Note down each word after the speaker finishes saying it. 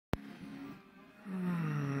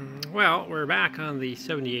Well, we're back on the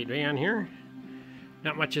 78 van here.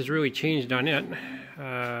 Not much has really changed on it.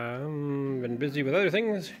 Been busy with other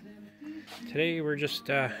things. Today we're just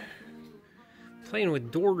playing with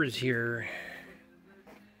doors here.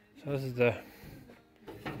 So this is the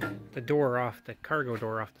door off, the cargo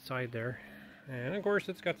door off the side there. And of course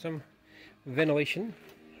it's got some ventilation.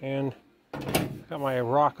 And got my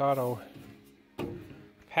Rock Auto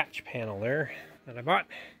patch panel there that I bought.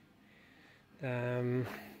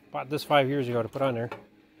 Bought this 5 years ago to put on there.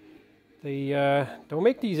 They don't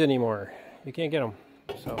make these anymore. You can't get them.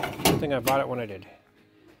 So good thing I bought it when I did.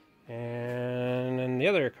 And then the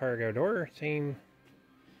other cargo door, same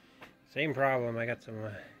problem. I got some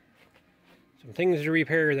things to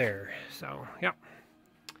repair there. So yeah.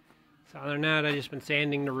 So other than that, I just been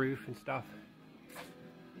sanding the roof and stuff.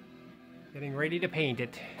 Getting ready to paint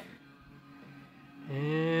it.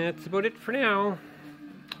 And that's about it for now,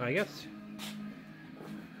 I guess.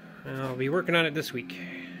 I'll be working on it this week.